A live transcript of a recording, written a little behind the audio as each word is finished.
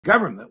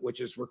Government,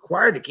 which is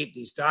required to keep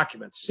these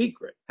documents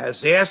secret,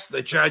 has asked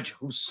the judge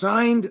who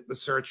signed the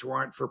search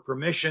warrant for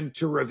permission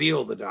to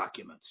reveal the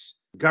documents.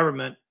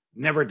 Government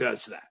never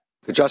does that.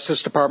 The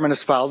Justice Department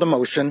has filed a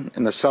motion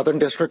in the Southern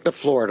District of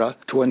Florida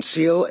to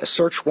unseal a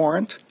search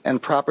warrant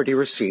and property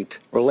receipt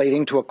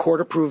relating to a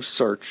court-approved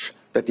search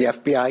that the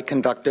FBI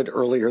conducted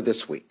earlier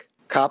this week.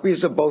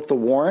 Copies of both the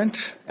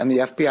warrant and the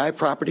FBI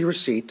property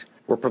receipt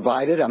were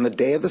provided on the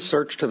day of the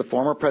search to the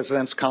former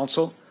president's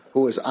counsel,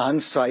 who was on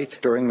site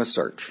during the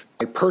search.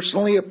 I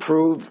personally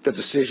approved the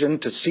decision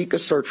to seek a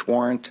search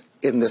warrant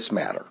in this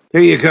matter.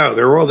 There you go.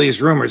 There were all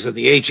these rumors that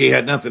the AG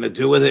had nothing to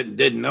do with it and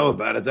didn't know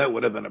about it. That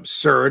would have been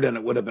absurd, and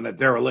it would have been a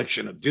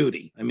dereliction of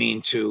duty. I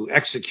mean, to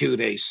execute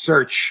a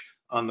search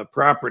on the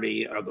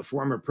property of the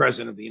former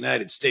president of the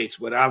United States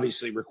would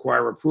obviously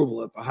require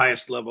approval at the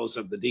highest levels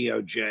of the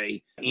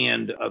D.O.J.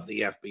 and of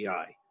the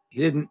FBI. He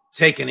didn't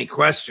take any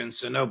questions,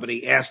 so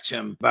nobody asked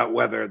him about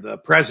whether the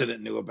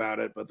president knew about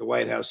it, but the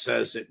White House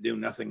says it knew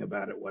nothing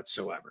about it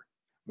whatsoever.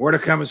 More to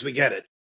come as we get it.